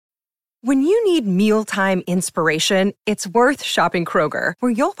When you need mealtime inspiration, it's worth shopping Kroger,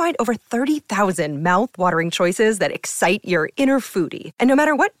 where you'll find over 30,000 mouth-watering choices that excite your inner foodie. And no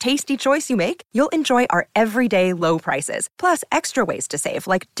matter what tasty choice you make, you'll enjoy our everyday low prices, plus extra ways to save,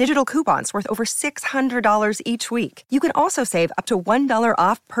 like digital coupons worth over $600 each week. You can also save up to $1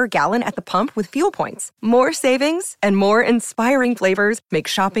 off per gallon at the pump with fuel points. More savings and more inspiring flavors make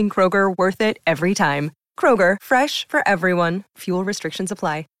shopping Kroger worth it every time. Kroger, fresh for everyone. Fuel restrictions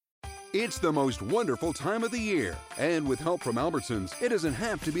apply. It's the most wonderful time of the year, and with help from Albertsons, it doesn't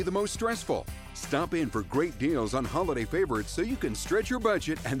have to be the most stressful. Stop in for great deals on holiday favorites so you can stretch your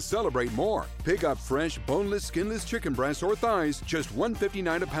budget and celebrate more. Pick up fresh, boneless, skinless chicken breasts or thighs, just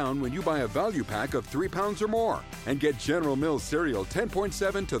 $1.59 a pound when you buy a value pack of 3 pounds or more. And get General Mills cereal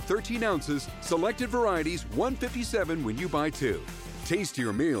 10.7 to 13 ounces, selected varieties $1.57 when you buy 2.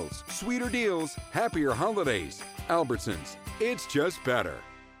 Tastier meals, sweeter deals, happier holidays. Albertsons, it's just better.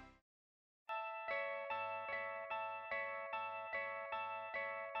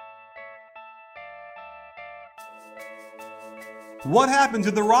 What happened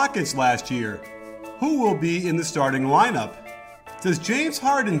to the Rockets last year? Who will be in the starting lineup? Does James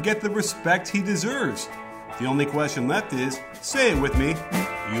Harden get the respect he deserves? The only question left is, say it with me,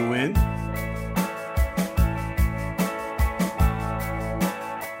 you win.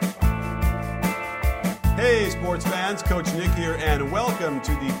 Hey sports fans, Coach Nick here, and welcome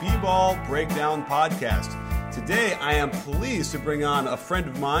to the B-Ball Breakdown Podcast. Today I am pleased to bring on a friend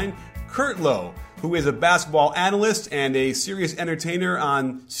of mine, Curtlow, who is a basketball analyst and a serious entertainer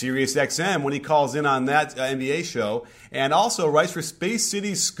on SiriusXM when he calls in on that NBA show, and also writes for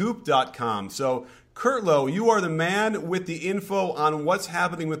SpaceCityScoop.com. So, Curtlow, you are the man with the info on what's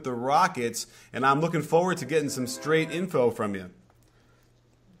happening with the Rockets, and I'm looking forward to getting some straight info from you.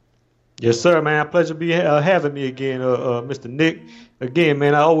 Yes, sir, man. Pleasure be having me again, Mr. Nick. Again,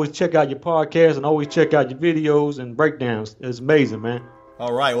 man, I always check out your podcast and always check out your videos and breakdowns. It's amazing, man.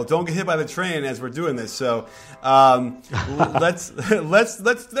 All right. Well, don't get hit by the train as we're doing this. So let's go.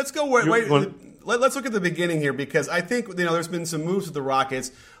 Let's look at the beginning here, because I think there's been some moves with the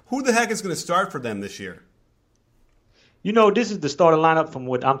Rockets. Who the heck is going to start for them this year? This is the starting lineup from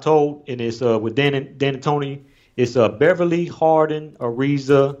what I'm told, and it's with Dan and Tony. It's Beverly, Harden,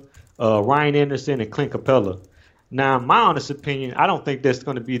 Ariza, Ryan Anderson, and Clint Capella. Now, my honest opinion, I don't think that's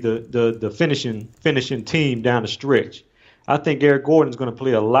going to be the finishing team down the stretch. I think Eric Gordon's going to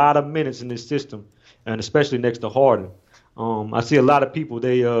play a lot of minutes in this system, and especially next to Harden. I see a lot of people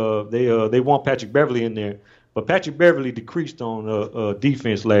they want Patrick Beverly in there, but Patrick Beverly decreased on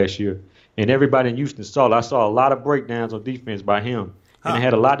defense last year, and everybody in Houston saw it. I saw a lot of breakdowns on defense by him, and it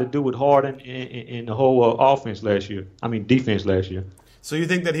had a lot to do with Harden and the whole defense last year. So you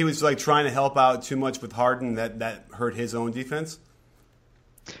think that he was trying to help out too much with Harden that hurt his own defense?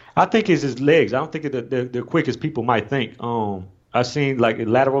 I think it's his legs. I don't think they're quick as people might think. I've seen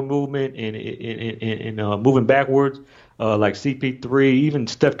lateral movement and moving backwards, like CP3. Even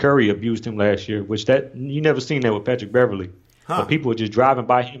Steph Curry abused him last year, which you never seen that with Patrick Beverly. But people were just driving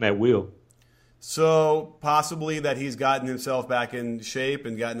by him at will. So possibly that he's gotten himself back in shape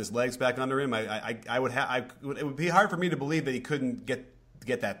and gotten his legs back under him. It would be hard for me to believe that he couldn't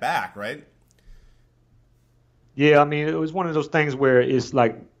get that back, right? Yeah, I mean, it was one of those things where it's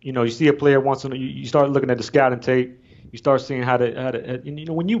like, you see a player once in you start looking at the scouting tape, you start seeing how to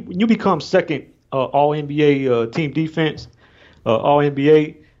when you become second All NBA team defense, All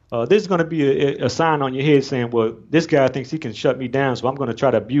NBA, there's going to be a sign on your head saying, well, this guy thinks he can shut me down, so I'm going to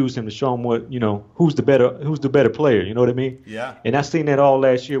try to abuse him to show him what who's the better player. You know what I mean? Yeah. And I seen that all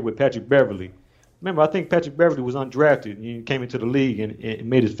last year with Patrick Beverly. Remember, I think Patrick Beverly was undrafted. He came into the league and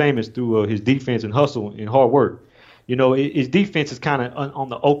made it famous through his defense and hustle and hard work. His defense is kind of on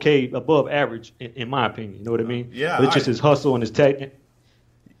the above average, in my opinion. You know what I mean? Yeah. But it's just his hustle and his technique.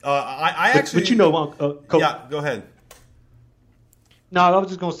 Coach. Yeah, go ahead. No, I was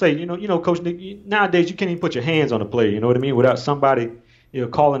just gonna say, Coach Nick, nowadays you can't even put your hands on a player. You know what I mean? Without somebody,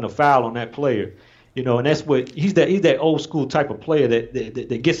 calling a foul on that player. And that's what he's that old school type of player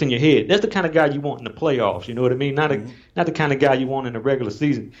that gets in your head. That's the kind of guy you want in the playoffs. You know what I mean? Not the kind of guy you want in the regular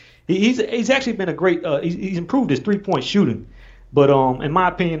season. He's actually been a great. He's improved his 3-point shooting, but in my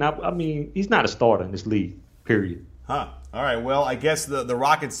opinion, I mean he's not a starter in this league. Period. Huh. All right. Well, I guess the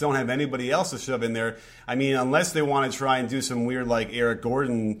Rockets don't have anybody else to shove in there. I mean, unless they want to try and do some weird Eric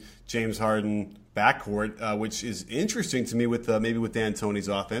Gordon, James Harden backcourt, which is interesting to me with maybe with D'Antoni's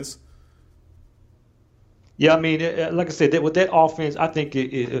offense. Yeah, I mean, like I said, with that offense, I think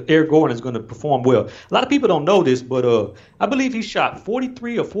Eric Gordon is going to perform well. A lot of people don't know this, but I believe he shot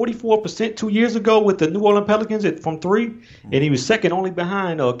 43 or 44% 2 years ago with the New Orleans Pelicans from three, and he was second only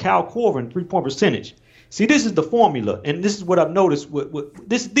behind Kyle Korver in three-point percentage. See, this is the formula, and this is what I've noticed.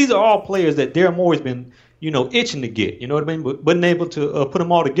 These are all players that Daryl Morey's been, itching to get. You know what I mean? But wasn't able to put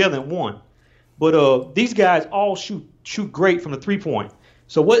them all together in one. But these guys all shoot great from the three-point.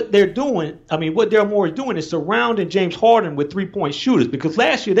 So what they're doing, what Daryl Morey is doing is surrounding James Harden with three-point shooters, because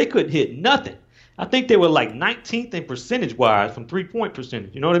last year they couldn't hit nothing. I think they were like 19th in percentage-wise from three-point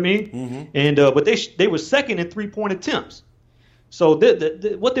percentage. You know what I mean? Mm-hmm. And but they were second in three-point attempts. So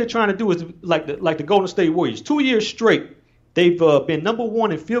what they're trying to do is like the Golden State Warriors. 2 years straight, they've been number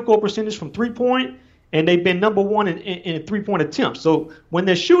one in field goal percentage from three-point, and they've been number one in three-point attempts. So when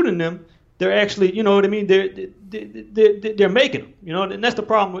they're shooting them, they're actually, you know what I mean, they're making them, and that's the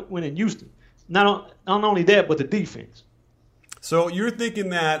problem when in Houston. Not only that, but the defense. So you're thinking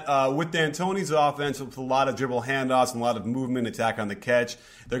that with D'Antoni's offense, with a lot of dribble handoffs and a lot of movement, attack on the catch,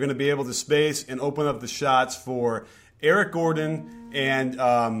 they're going to be able to space and open up the shots for Eric Gordon and who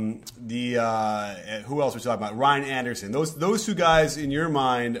else are we talking about? Ryan Anderson. Those two guys, in your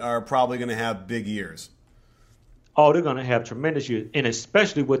mind, are probably going to have big years. Oh, they're going to have tremendous years, and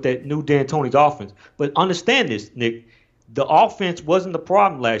especially with that new D'Antoni's offense. But understand this, Nick. The offense wasn't the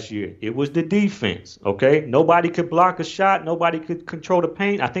problem last year. It was the defense, okay? Nobody could block a shot. Nobody could control the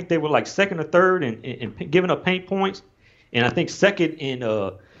paint. I think they were like second or third in giving up paint points, and I think second in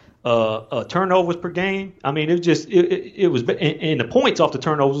turnovers per game. It was and the points off the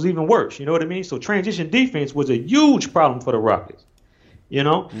turnovers was even worse. You know what I mean? So transition defense was a huge problem for the Rockets,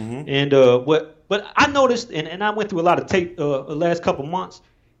 Mm-hmm. And but I noticed, and I went through a lot of tape the last couple months,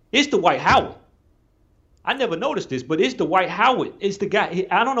 it's Dwight Howard. I never noticed this, but it's Dwight Howard. It's the guy.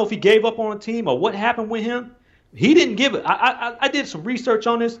 I don't know if he gave up on the team or what happened with him. He didn't give it. I did some research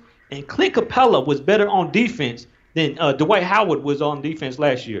on this, and Clint Capella was better on defense than Dwight Howard was on defense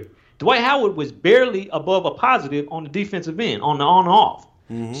last year. Dwight Howard was barely above a positive on the defensive end, on the on-off.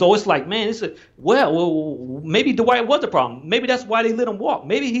 Mm-hmm. So it's like, man, well, maybe Dwight was the problem. Maybe that's why they let him walk.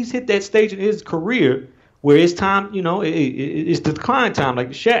 Maybe he's hit that stage in his career where it's time, it's the decline time, like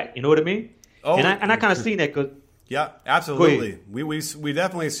Shaq. You know what I mean? Oh, and I kind of seen that. Yeah, absolutely. We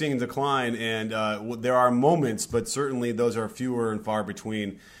definitely seen decline, and there are moments, but certainly those are fewer and far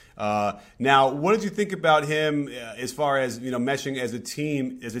between. Now, what did you think about him as far as meshing as a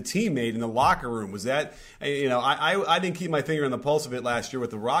teammate in the locker room? Was that I didn't keep my finger on the pulse of it last year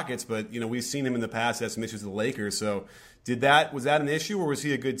with the Rockets, but we've seen him in the past have some issues with the Lakers. So was that an issue, or was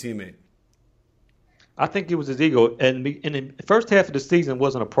he a good teammate? I think it was his ego, and in the first half of the season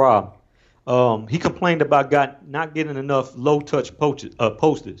wasn't a problem. He complained about not getting enough low-touch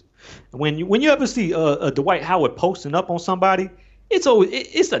posters. When you ever see Dwight Howard posting up on somebody, it's a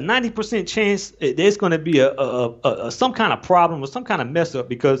 90% chance there's going to be a some kind of problem or some kind of mess up,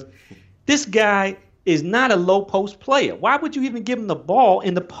 because this guy is not a low post player. Why would you even give him the ball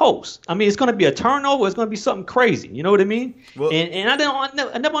in the post? It's going to be a turnover. It's going to be something crazy. You know what I mean? Well, and I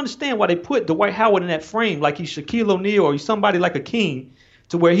never understand why they put Dwight Howard in that frame like he's Shaquille O'Neal or he's somebody like Akeem,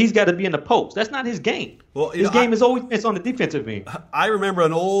 to where he's got to be in the post. That's not his game. Well, his game is always on the defensive end. I remember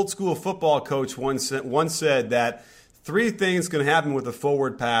an old school football coach once said that 3 things can happen with a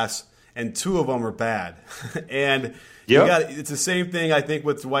forward pass, and 2 of them are bad. And it's the same thing, I think,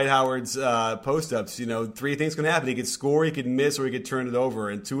 with Dwight Howard's post-ups. 3 things can happen. He could score, he could miss, or he could turn it over,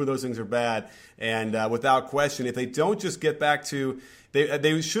 and 2 of those things are bad. And without question, if they don't just get back to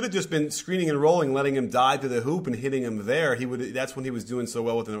they should have just been screening and rolling, letting him dive to the hoop and hitting him there. That's when he was doing so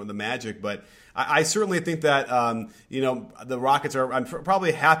well with the Magic. But I certainly think that the Rockets are. I'm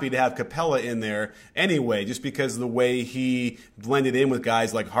probably happy to have Capella in there anyway, just because of the way he blended in with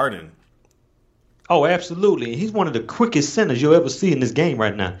guys like Harden. Oh, absolutely. He's one of the quickest centers you'll ever see in this game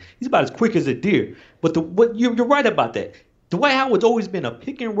right now. He's about as quick as a deer. But you're right about that. Dwight Howard's always been a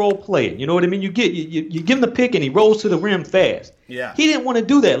pick and roll player. You know what I mean? You give him the pick and he rolls to the rim fast. Yeah. He didn't want to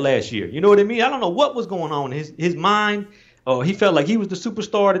do that last year. You know what I mean? I don't know what was going on in his mind. He felt like he was the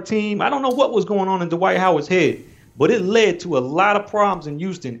superstar of the team. I don't know what was going on in Dwight Howard's head, but it led to a lot of problems in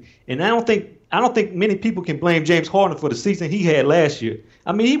Houston. And I don't think many people can blame James Harden for the season he had last year.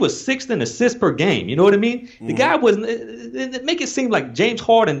 He was 6th in assists per game. You know what I mean? Mm-hmm. The guy wasn't. Make it seem like James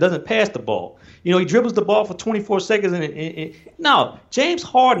Harden doesn't pass the ball. He dribbles the ball for 24 seconds. And no, James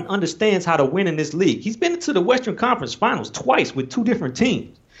Harden understands how to win in this league. He's been to the Western Conference Finals twice with 2 different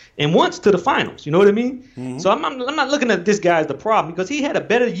teams, and once to the finals. You know what I mean? Mm-hmm. So I'm not looking at this guy as the problem, because he had a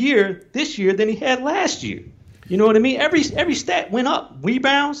better year this year than he had last year. You know what I mean? Every stat went up.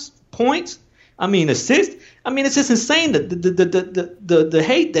 Rebounds, points. I mean, assists. I mean, it's just insane the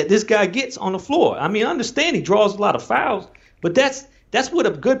hate that this guy gets on the floor. I mean, I understand he draws a lot of fouls, but that's what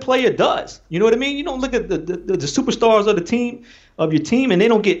a good player does. You know what I mean? You don't look at the superstars of your team, and they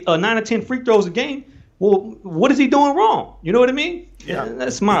don't get 9 or 10 free throws a game. Well, what is he doing wrong? You know what I mean? Yeah,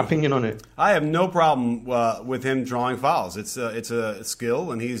 that's my opinion on it. I have no problem with him drawing fouls. It's a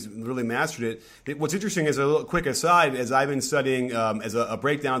skill, and he's really mastered it. What's interesting is a little quick aside, as I've been studying as a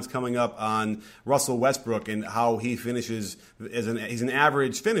breakdown's coming up on Russell Westbrook and how he finishes he's an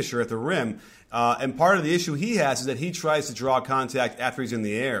average finisher at the rim, and part of the issue he has is that he tries to draw contact after he's in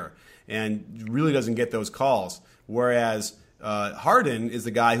the air and really doesn't get those calls, whereas Harden is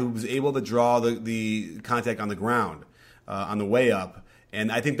the guy who was able to draw the contact on the ground, on the way up.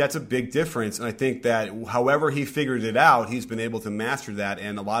 And I think that's a big difference. And I think that however he figured it out, he's been able to master that,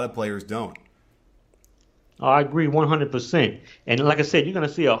 and a lot of players don't. I agree 100%. And like I said, you're going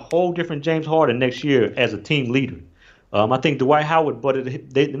to see a whole different James Harden next year as a team leader. I think Dwight Howard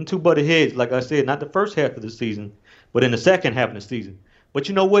them two butted heads, like I said, not the first half of the season, but in the second half of the season. But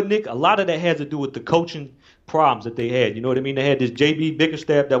you know what, Nick? A lot of that has to do with the coaching problems that they had. You know what I mean? They had this J.B.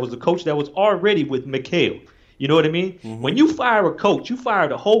 Bickerstaff that was the coach that was already with McHale. You know what I mean? Mm-hmm. When you fire a coach, you fire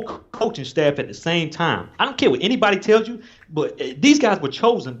the whole coaching staff at the same time. I don't care what anybody tells you, but these guys were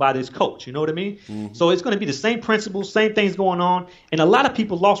chosen by this coach. You know what I mean? Mm-hmm. So it's going to be the same principles, same things going on. And a lot of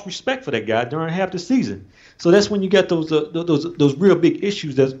people lost respect for that guy during half the season. So that's when you got those real big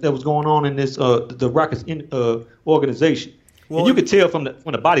issues that was going on in this the Rockets organization. Well, and you could tell from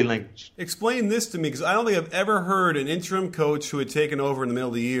the body language. Explain this to me, because I don't think I've ever heard an interim coach who had taken over in the middle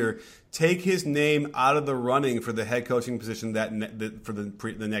of the year take his name out of the running for the head coaching position for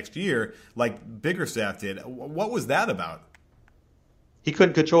the next year, like Bickerstaff did. What was that about? He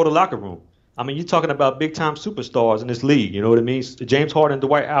couldn't control the locker room. I mean, you're talking about big time superstars in this league. You know what I mean? James Harden,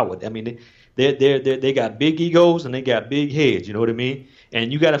 Dwight Howard. I mean, they got big egos and they got big heads. You know what I mean?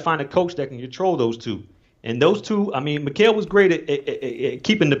 And you got to find a coach that can control those two. And those two, I mean, McHale was great at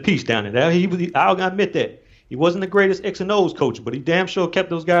keeping the peace down there. I'll admit that. He wasn't the greatest X and O's coach, but he damn sure kept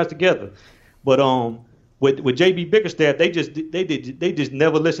those guys together. But with J.B. Bickerstaff, they just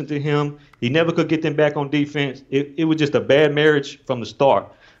never listened to him. He never could get them back on defense. It was just a bad marriage from the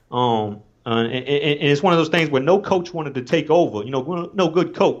start. And it's one of those things where no coach wanted to take over. You know, no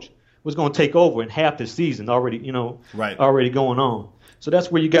good coach was going to take over in half the season already. You know, right. Already going on. So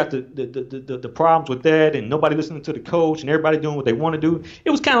that's where you got the problems with that, and nobody listening to the coach and everybody doing what they want to do. It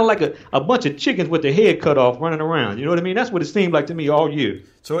was kind of like a bunch of chickens with their head cut off running around. You know what I mean? That's what it seemed like to me all year.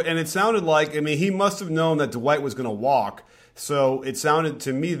 So, and it sounded like, I mean, he must have known that Dwight was going to walk. So it sounded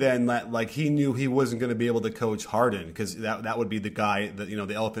to me then that like he knew he wasn't going to be able to coach Harden, because that would be the guy that, you know,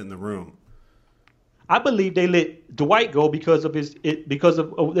 the elephant in the room. I believe they let Dwight go because of his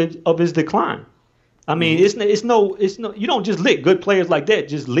decline. I mean, it's no. You don't just let good players like that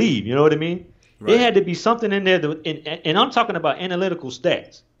just leave. You know what I mean? Right. There had to be something in there, and I'm talking about analytical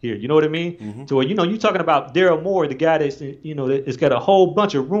stats here. You know what I mean? Mm-hmm. So you're talking about Daryl Morey, the guy that's got a whole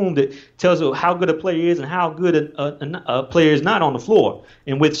bunch of room that tells you how good a player is and how good a player is not on the floor,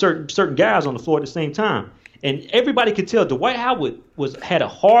 and with certain guys on the floor at the same time. And everybody could tell Dwight Howard had a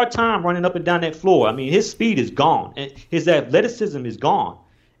hard time running up and down that floor. I mean, his speed is gone, and his athleticism is gone.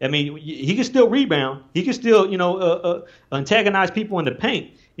 I mean, he can still rebound. He can still, antagonize people in the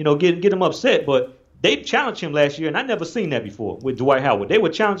paint, get them upset. But they challenged him last year, and I never seen that before with Dwight Howard. They were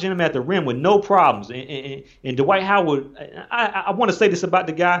challenging him at the rim with no problems. And Dwight Howard, I want to say this about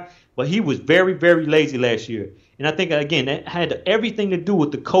the guy, but he was very, very lazy last year. And I think, again, that had everything to do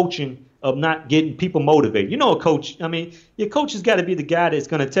with the coaching of not getting people motivated. You know, a coach, I mean, your coach has got to be the guy that's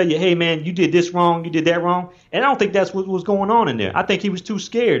going to tell you, hey, man, you did this wrong, you did that wrong. And I don't think that's what was going on in there. I think he was too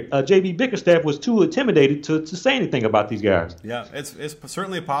scared. J.B. Bickerstaff was too intimidated to say anything about these guys. Yeah, it's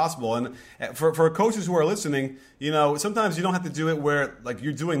certainly possible. And for coaches who are listening, sometimes you don't have to do it where, like,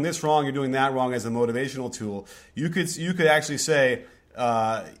 you're doing this wrong, you're doing that wrong as a motivational tool. You could actually say,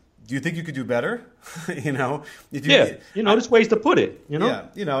 do you think you could do better? There's ways to put it. Yeah,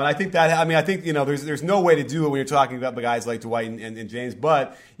 and I think there's no way to do it when you're talking about the guys like Dwight and James.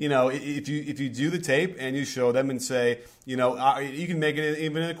 But if you do the tape and you show them and say, you can make it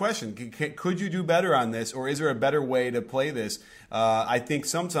even a question. Could you do better on this, or is there a better way to play this? I think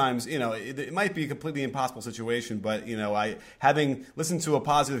sometimes it might be a completely impossible situation, but having listened to a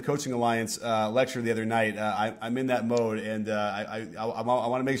Positive Coaching Alliance lecture the other night, I'm in that mode, and I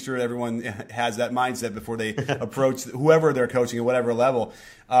want to make sure everyone has that mindset before they approach whoever they're coaching at whatever level.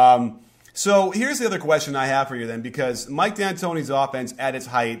 So here's the other question I have for you then, because Mike D'Antoni's offense at its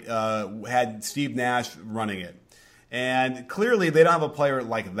height had Steve Nash running it. And clearly they don't have a player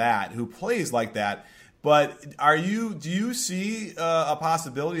like that who plays like that. But do you see a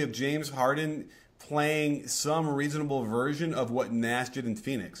possibility of James Harden playing some reasonable version of what Nash did in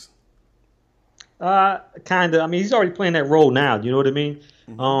Phoenix? Kind of. I mean, he's already playing that role now. You know what I mean?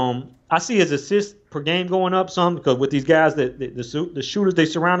 Mm-hmm. I see his assists per game going up some because with these guys, the shooters they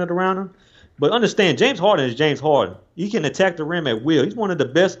surrounded around him. But understand, James Harden is James Harden. He can attack the rim at will. He's one of the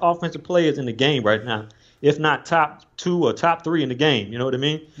best offensive players in the game right now, if not top 2 or top 3 in the game. You know what I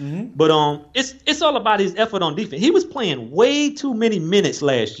mean? Mm-hmm. But it's all about his effort on defense. He was playing way too many minutes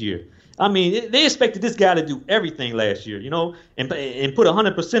last year. I mean, they expected this guy to do everything last year, you know, and put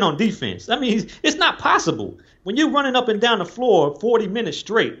 100% on defense. I mean, it's not possible. When you're running up and down the floor 40 minutes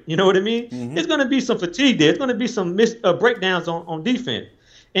straight, you know what I mean? Mm-hmm. There's going to be some fatigue there. There's going to be some breakdowns on defense.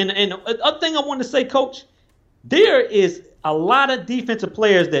 And other thing I wanted to say, Coach, there is a lot of defensive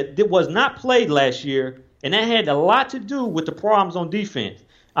players that was not played last year, and that had a lot to do with the problems on defense.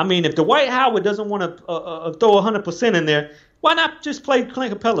 I mean, if Dwight Howard doesn't want to throw 100% in there, why not just play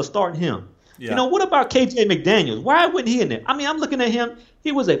Clint Capella starting him? Yeah. You know, what about KJ McDaniels? Why wasn't he in there? I mean, I'm looking at him.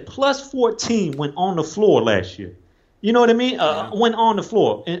 He was a plus 14 when on the floor last year. You know what I mean? When on the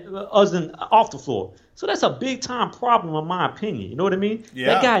floor, other than off the floor. So that's a big-time problem in my opinion. You know what I mean? Yeah.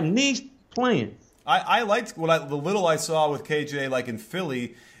 That guy needs playing. I liked the little I saw with KJ, like in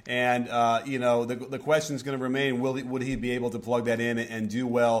Philly. And, the question is going to remain, would he be able to plug that in and do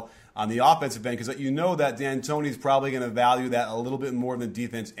well on the offensive end? Because you know that D'Antoni's probably going to value that a little bit more than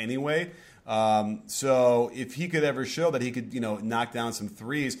defense anyway. So if he could ever show that he could, knock down some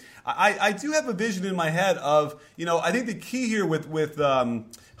threes, I do have a vision in my head of, I think the key here with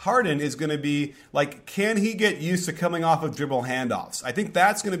Harden is going to be, like, can he get used to coming off of dribble handoffs? I think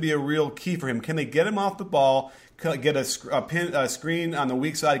that's going to be a real key for him. Can they get him off the ball, get a screen on the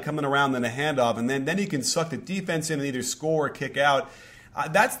weak side coming around, then a handoff, and then he can suck the defense in and either score or kick out?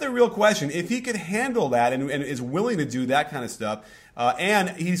 That's the real question. If he could handle that and is willing to do that kind of stuff, and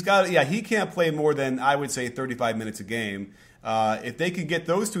he can't play more than, I would say, 35 minutes a game. If they can get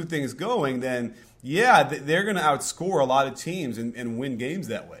those two things going, then they're going to outscore a lot of teams and win games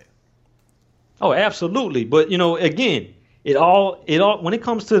that way. Oh, absolutely. But again, it all when it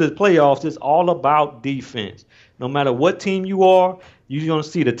comes to the playoffs, it's all about defense. No matter what team you are, you're going to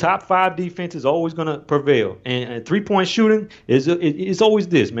see the top 5 defense is always going to prevail. And three-point shooting it's always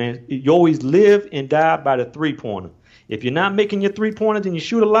this, man. You always live and die by the three-pointer. If you're not making your three-pointers and you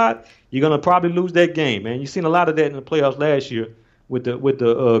shoot a lot, you're going to probably lose that game, man. You've seen a lot of that in the playoffs last year with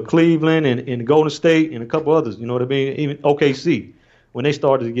the Cleveland and Golden State and a couple others. You know what I mean? Even OKC when they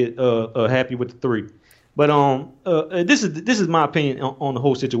started to get happy with the three. But this is my opinion on the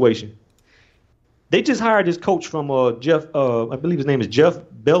whole situation. They just hired this coach from Jeff. I believe his name is Jeff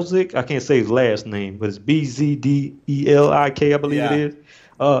Belzik. I can't say his last name, but it's Bzdelik. I believe it is.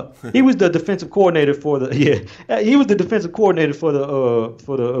 He was the defensive coordinator for the He was the defensive coordinator for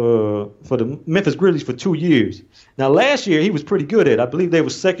the Memphis Grizzlies for 2 years. Now last year he was pretty good at it. I believe they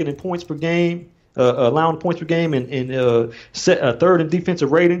were second in points per game, allowing points per game, and third in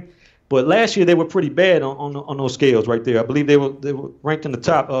defensive rating. But last year they were pretty bad on those scales right there. I believe they were ranked in the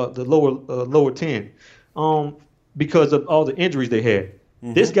top, the lower 10, because of all the injuries they had.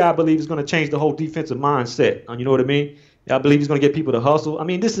 Mm-hmm. This guy, I believe, is going to change the whole defensive mindset. You know what I mean? I believe he's going to get people to hustle. I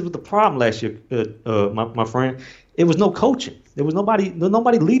mean, this is the problem last year, my friend. It was no coaching. There was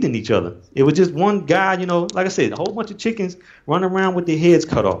nobody leading each other. It was just one guy. Like I said, a whole bunch of chickens running around with their heads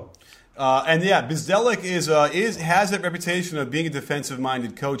cut off. Bzdelik has that reputation of being a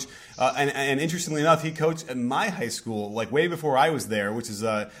defensive-minded coach, and interestingly enough, he coached at my high school, like way before I was there, which is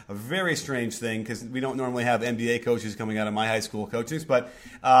a very strange thing because we don't normally have NBA coaches coming out of my high school coaches, but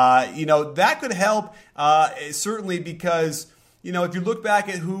that could help certainly because. If you look back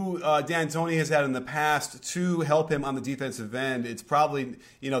at who D'Antoni has had in the past to help him on the defensive end, it's probably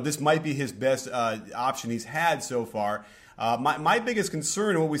this might be his best option he's had so far. My biggest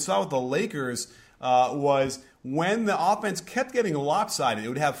concern, and what we saw with the Lakers, was when the offense kept getting lopsided. It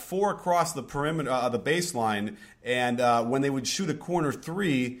would have 4 across the perimeter, the baseline, and when they would shoot a corner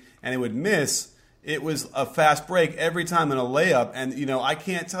 3 and it would miss, it was a fast break every time in a layup. And I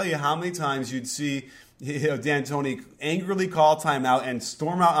can't tell you how many times you'd see D'Antoni angrily call timeout and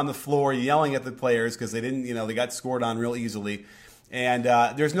storm out on the floor yelling at the players because they didn't, they got scored on real easily. And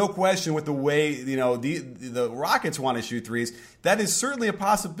there's no question with the way the Rockets want to shoot threes, that is certainly a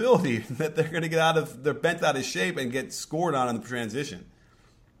possibility that they're going to they're bent out of shape and get scored on in the transition.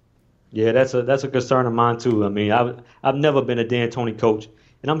 Yeah, that's a concern of mine too. I mean, I've never been a D'Antoni coach,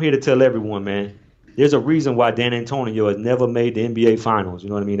 and I'm here to tell everyone, man, there's a reason why Dan Antonio has never made the NBA Finals. You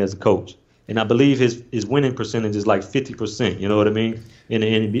know what I mean, as a coach. and I believe his winning percentage is like 50%. You know what I mean? In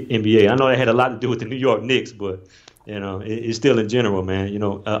the NBA, I know that had a lot to do with the New York Knicks, but it's still in general, man.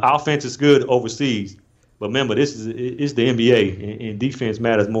 Offense is good overseas, but remember, it's the NBA, and defense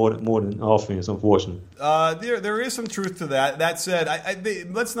matters more than offense, unfortunately. There is some truth to that. That said,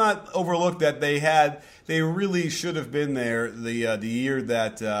 let's not overlook that they really should have been there the year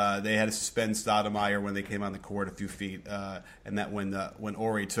that they had to suspend Stoudemire when they came on the court a few feet, and that when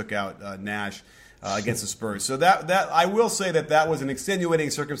Ori took out Nash against the Spurs. So that I will say that was an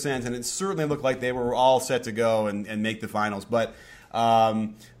extenuating circumstance, and it certainly looked like they were all set to go and make the finals, but.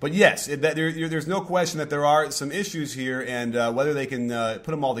 But yes, there's no question that there are some issues here, and whether they can put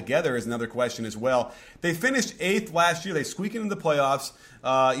them all together is another question as well. They finished 8th last year. They squeaked into the playoffs.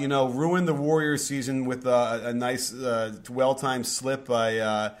 Ruined the Warriors season with a nice, well-timed slip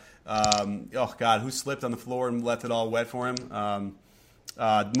by who slipped on the floor and left it all wet for him? Mo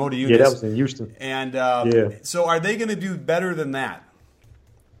Eunice. Yeah, that was in Houston. And so, are they going to do better than that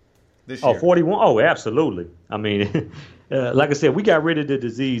this year? 41. Oh, absolutely. I mean. Like I said, we got rid of the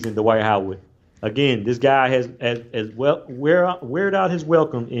disease in Dwight Howard. Again, this guy has weared out his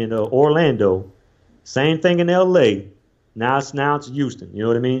welcome in Orlando. Same thing in L.A. Now it's Houston. You know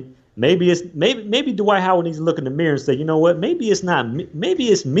what I mean? Maybe Dwight Howard needs to look in the mirror and say, you know what? Maybe it's not. Maybe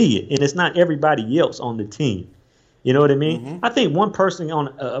it's me, and it's not everybody else on the team. You know what I mean? Mm-hmm. I think one cancer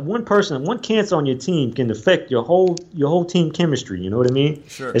on your team can affect your whole team chemistry. You know what I mean?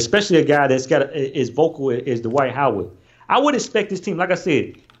 Sure. Especially a guy that's got as vocal as Dwight Howard. I would expect this team, like I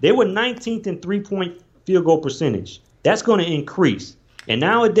said, they were 19th in three-point field goal percentage. That's going to increase. And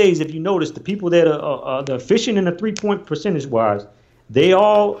nowadays, if you notice, the people that are efficient in the three-point percentage-wise, they're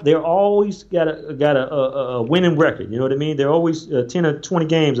always got a winning record. You know what I mean? They're always 10 or 20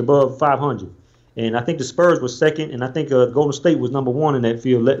 games above 500. And I think the Spurs were second, and I think Golden State was number 1 in that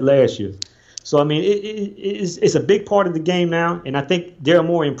field last year. So, I mean, it's a big part of the game now, and I think Daryl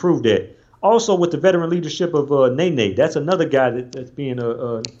Morey improved that. Also, with the veteran leadership of Nene, that's another guy that's being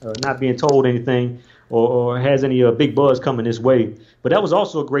not being told anything or has any big buzz coming this way. But that was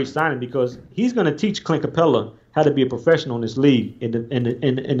also a great signing because he's going to teach Clint Capella how to be a professional in this league and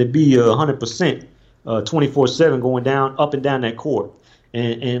to be 100% 24/7 going up and down that court.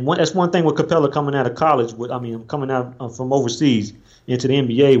 And that's one thing with Capella coming out of college. Coming out from overseas into the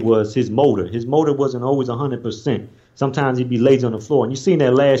NBA was his motor. His motor wasn't always 100%. Sometimes he'd be lazy on the floor, and you seen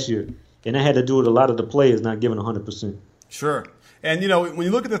that last year. And that had to do with a lot of the players not giving 100%. Sure. And, when you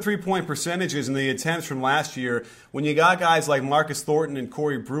look at the three-point percentages and the attempts from last year, when you got guys like Marcus Thornton and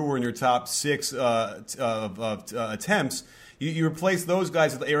Corey Brewer in your top 6 attempts, you replace those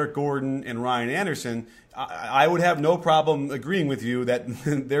guys with Eric Gordon and Ryan Anderson. I would have no problem agreeing with you that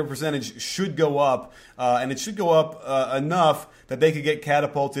their percentage should go up, and it should go up enough that they could get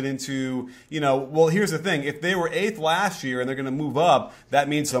catapulted into, well, here's the thing. If they were 8th last year and they're going to move up, that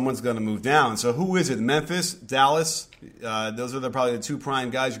means someone's going to move down. So who is it? Memphis, Dallas? Those are probably the 2 prime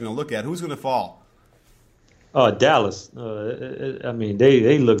guys you're going to look at. Who's going to fall? Dallas.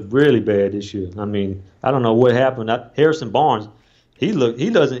 They look really bad this year. I mean, I don't know what happened. Harrison Barnes, he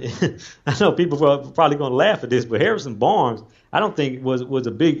doesn't. I know people are probably going to laugh at this, but Harrison Barnes, I don't think was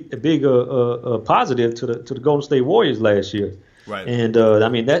a big positive to the Golden State Warriors last year. Right. And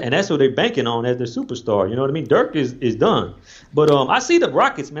that's what they're banking on as their superstar. You know what I mean? Dirk is done. But I see the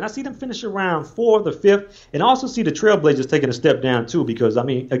Rockets, man. I see them finish around 4th or 5th, and I also see the Trailblazers taking a step down too. Because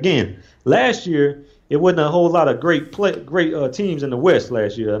again, last year it wasn't a whole lot of great teams in the West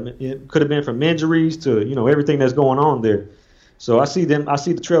last year. I mean, it could have been from injuries to everything that's going on there. So I see the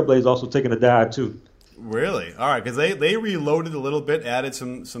Trailblazers also taking a dive too. Really? All right, because they reloaded a little bit, added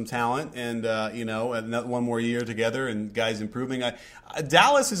some talent, and one more year together, and guys improving.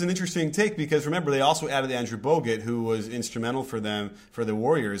 Dallas is an interesting take because remember they also added Andrew Bogut, who was instrumental for the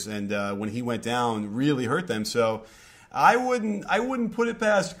Warriors, and when he went down, really hurt them. So I wouldn't put it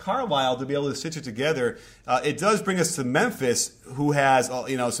past Carlisle to be able to stitch it together. It does bring us to Memphis, who has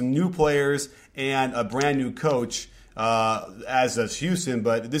some new players and a brand new coach. As does Houston,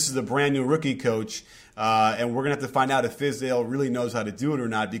 but this is a brand new rookie coach. And we're going to have to find out if Fizdale really knows how to do it or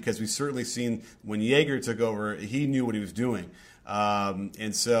not, because we've certainly seen when Yeager took over, he knew what he was doing.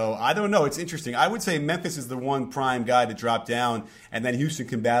 And so I don't know. It's interesting. I would say Memphis is the one prime guy to drop down, and then Houston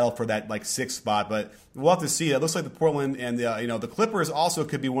can battle for that 6th spot. But we'll have to see. It looks like the Portland and the Clippers also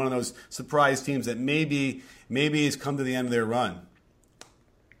could be one of those surprise teams that maybe has come to the end of their run.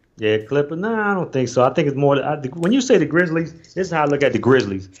 Yeah, Clippers. No, I don't think so. I think it's more when you say the Grizzlies. This is how I look at the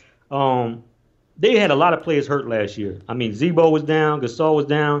Grizzlies. They had a lot of players hurt last year. I mean, Zebo was down, Gasol was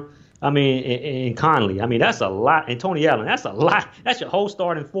down. I mean, and Conley. I mean, that's a lot. And Tony Allen, that's a lot. That's your whole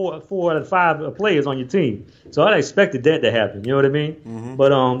starting four out of five players on your team. So I expected that to happen. You know what I mean? Mm-hmm.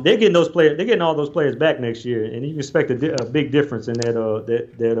 But they're getting those players. They're getting all those players back next year, and you expect a big difference in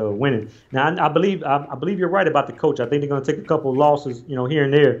that winning. Now, I believe you're right about the coach. I think they're going to take a couple of losses, here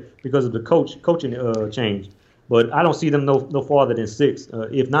and there because of the coaching change. But I don't see them no farther than 6,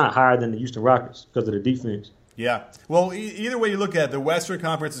 if not higher than the Houston Rockets because of the defense. Yeah. Well, either way you look at it, the Western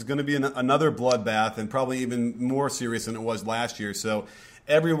Conference is going to be another bloodbath and probably even more serious than it was last year. So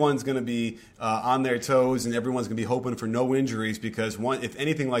everyone's going to be on their toes and everyone's going to be hoping for no injuries because if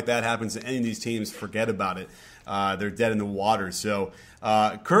anything like that happens to any of these teams, forget about it. They're dead in the water. So,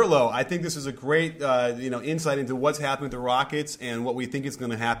 Curtlow, I think this is a great insight into what's happening with the Rockets and what we think is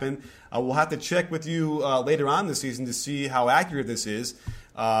going to happen. We'll have to check with you later on this season to see how accurate this is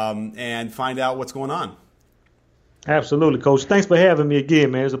and find out what's going on. Absolutely, Coach. Thanks for having me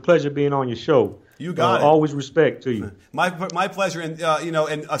again, man. It's a pleasure being on your show. You got it. Always respect to you. My pleasure. And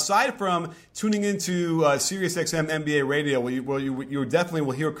and aside from tuning into SiriusXM NBA Radio, where you definitely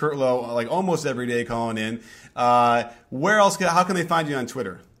will hear Curtlow like almost every day calling in. Where else? How can they find you on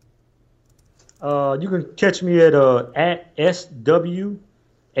Twitter? You can catch me at SWHtown,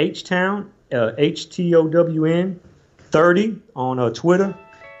 HTOWN 30 on Twitter.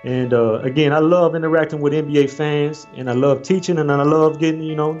 And again, I love interacting with NBA fans, and I love teaching, and I love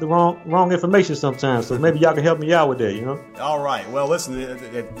getting the wrong information sometimes. So maybe y'all can help me out with that. All right. Well, listen,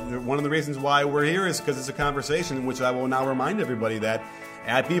 one of the reasons why we're here is because it's a conversation in which I will now remind everybody that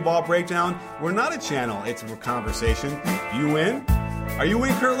at B-Ball Breakdown, we're not a channel; it's a conversation. You in? Are you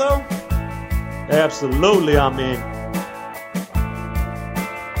in, Curtlow? Absolutely, I'm in.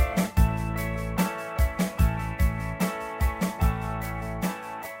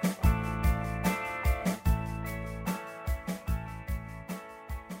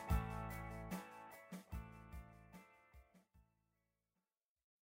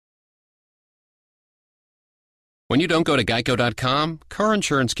 When you don't go to Geico.com, car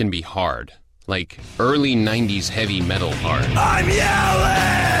insurance can be hard. Like early 90s heavy metal hard. I'm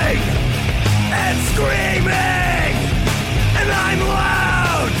yelling and screaming and I'm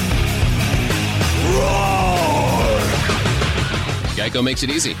loud. Roar! Geico makes it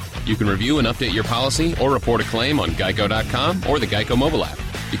easy. You can review and update your policy or report a claim on Geico.com or the Geico mobile app.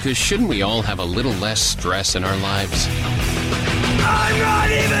 Because shouldn't we all have a little less stress in our lives? I'm not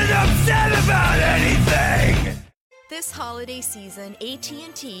even upset about anything! This holiday season,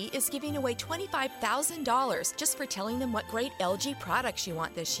 AT&T is giving away $25,000 just for telling them what great LG products you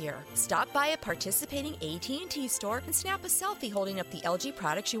want this year. Stop by a participating AT&T store and snap a selfie holding up the LG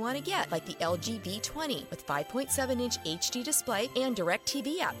products you want to get, like the LG V20 with 5.7-inch HD display and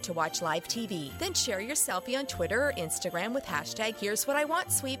DirecTV app to watch live TV. Then share your selfie on Twitter or Instagram with hashtag Here's What I Want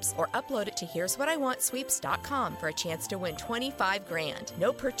Sweeps or upload it to here'swhatiwantsweeps.com for a chance to win $25,000.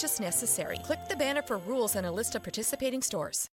 No purchase necessary. Click the banner for rules and a list of participating stores.